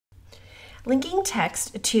Linking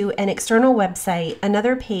text to an external website,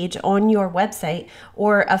 another page on your website,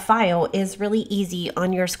 or a file is really easy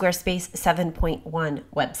on your Squarespace 7.1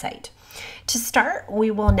 website. To start, we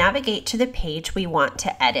will navigate to the page we want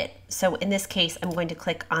to edit. So in this case, I'm going to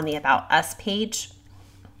click on the About Us page,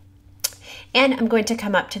 and I'm going to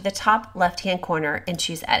come up to the top left-hand corner and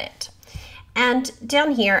choose Edit. And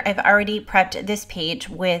down here, I've already prepped this page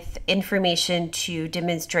with information to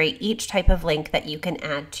demonstrate each type of link that you can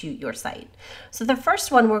add to your site. So the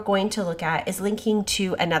first one we're going to look at is linking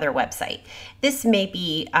to another website. This may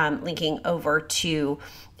be linking over to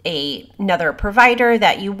another provider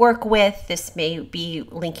that you work with. This may be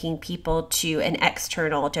linking people to an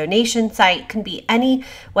external donation site. It can be any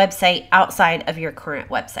website outside of your current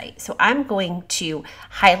website. So I'm going to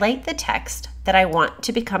highlight the text that I want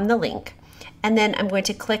to become the link, and then I'm going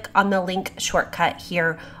to click on the link shortcut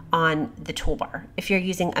here on the toolbar. If you're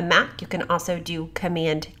using a Mac, you can also do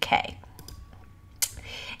Command K.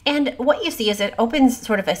 And what you see is it opens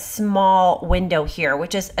sort of a small window here,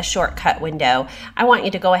 which is a shortcut window. I want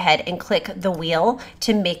you to go ahead and click the wheel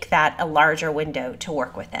to make that a larger window to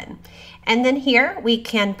work within. And then here we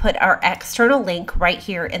can put our external link right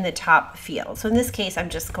here in the top field. So in this case, I'm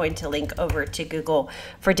just going to link over to Google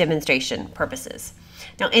for demonstration purposes.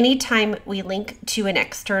 Now, anytime we link to an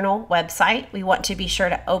external website, we want to be sure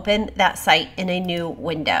to open that site in a new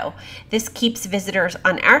window. This keeps visitors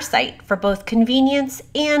on our site for both convenience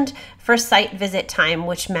and for site visit time,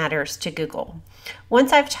 which matters to Google.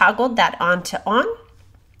 Once I've toggled that on to on,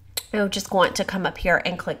 I just want to come up here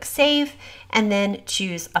and click Save and then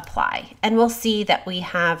choose Apply. And we'll see that we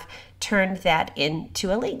have turned that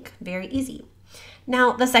into a link. Very easy.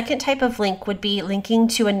 Now, the second type of link would be linking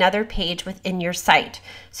to another page within your site.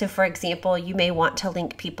 So for example, you may want to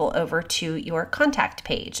link people over to your contact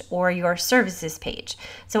page or your services page.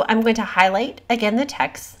 So I'm going to highlight again the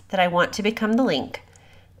text that I want to become the link,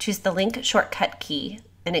 choose the link shortcut key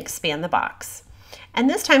and expand the box. And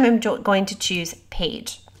this time I'm going to choose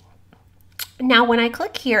Page. Now, when I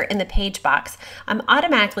click here in the page box, I'm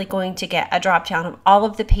automatically going to get a drop down of all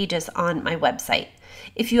of the pages on my website.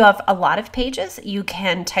 If you have a lot of pages, you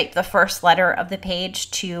can type the first letter of the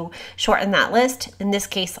page to shorten that list. In this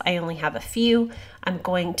case, I only have a few. I'm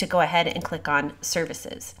going to go ahead and click on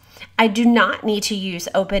Services. I do not need to use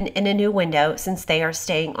Open in a new window since they are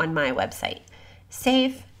staying on my website.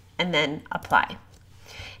 Save and then Apply.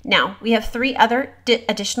 Now, we have three other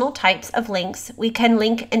additional types of links. We can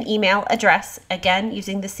link an email address, again,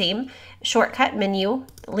 using the same shortcut menu,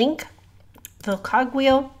 link, the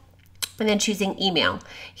cogwheel, and then choosing email.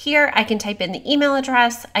 Here, I can type in the email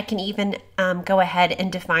address. I can even go ahead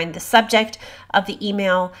and define the subject of the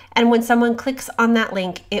email. And when someone clicks on that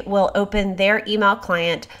link, it will open their email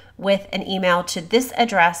client with an email to this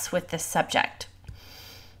address with this subject.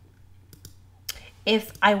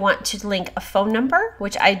 If I want to link a phone number,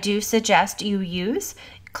 which I do suggest you use,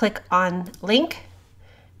 click on Link,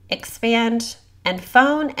 Expand, and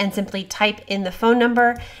Phone, and simply type in the phone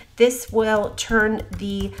number. This will turn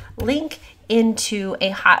the link into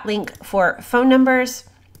a hot link for phone numbers,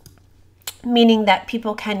 meaning that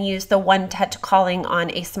people can use the one-touch calling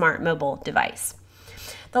on a smart mobile device.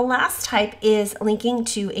 The last type is linking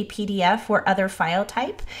to a PDF or other file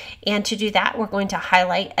type. And to do that, we're going to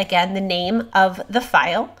highlight again the name of the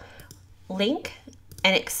file, link,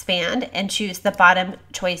 and expand, and choose the bottom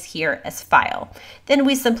choice here as File. Then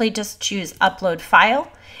we simply just choose Upload File.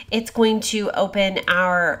 It's going to open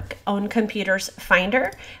our own computer's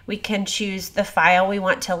Finder. We can choose the file we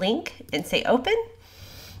want to link and say Open.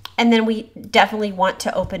 And then we definitely want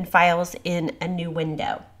to open files in a new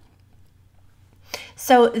window.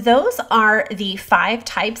 So those are the 5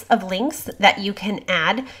 types of links that you can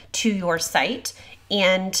add to your site.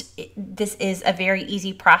 And this is a very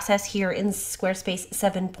easy process here in Squarespace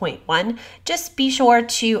 7.1. Just be sure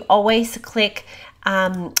to always click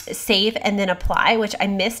Save and then Apply, which I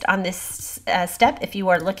missed on this step. If you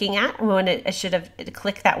are looking at, I should have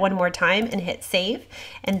clicked that one more time and hit Save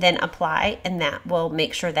and then Apply, and that will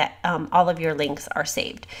make sure that all of your links are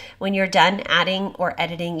saved. When you're done adding or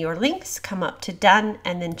editing your links, come up to Done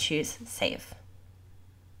and then choose Save.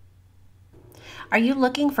 Are you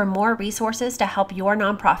looking for more resources to help your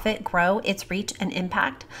nonprofit grow its reach and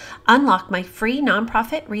impact? Unlock my free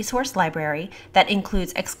nonprofit resource library that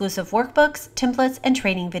includes exclusive workbooks, templates, and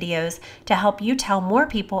training videos to help you tell more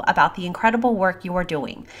people about the incredible work you are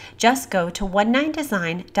doing. Just go to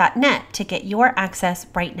 19design.net to get your access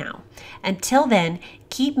right now. Until then,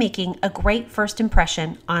 keep making a great first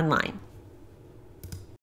impression online.